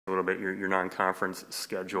little bit your non-conference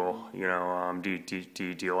schedule. You know, do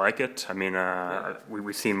you like it? I mean,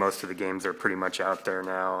 we've seen most of the games are pretty much out there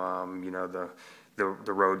now. You know,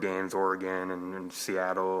 the road games, Oregon and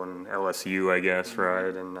Seattle and LSU, I guess,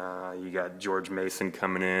 right? And you got George Mason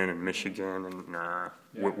coming in and Michigan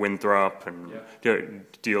and Winthrop. And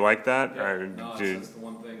do you like that? No, that's the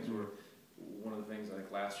one of the things I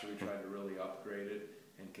think last year we tried to really upgrade it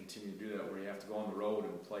and continue to do that, where you have to go on the road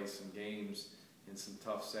and play some games in some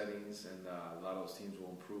tough settings, and a lot of those teams will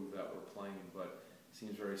improve that we're playing, but it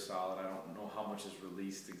seems very solid. I don't know how much is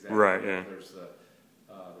released exactly. Right, yeah. There's the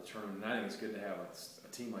tournament, and I think it's good to have a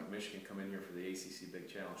team like Michigan come in here for the ACC Big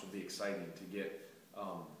Challenge. It'll be exciting to get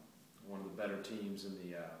one of the better teams in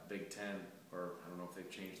the Big Ten, or I don't know if they've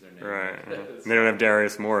changed their name. Right. They don't have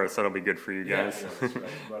Darius Morris. That'll be good for you guys. Yeah, that's right.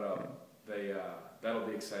 But that'll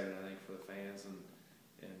be exciting, I think, for the fans, and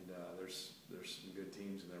there's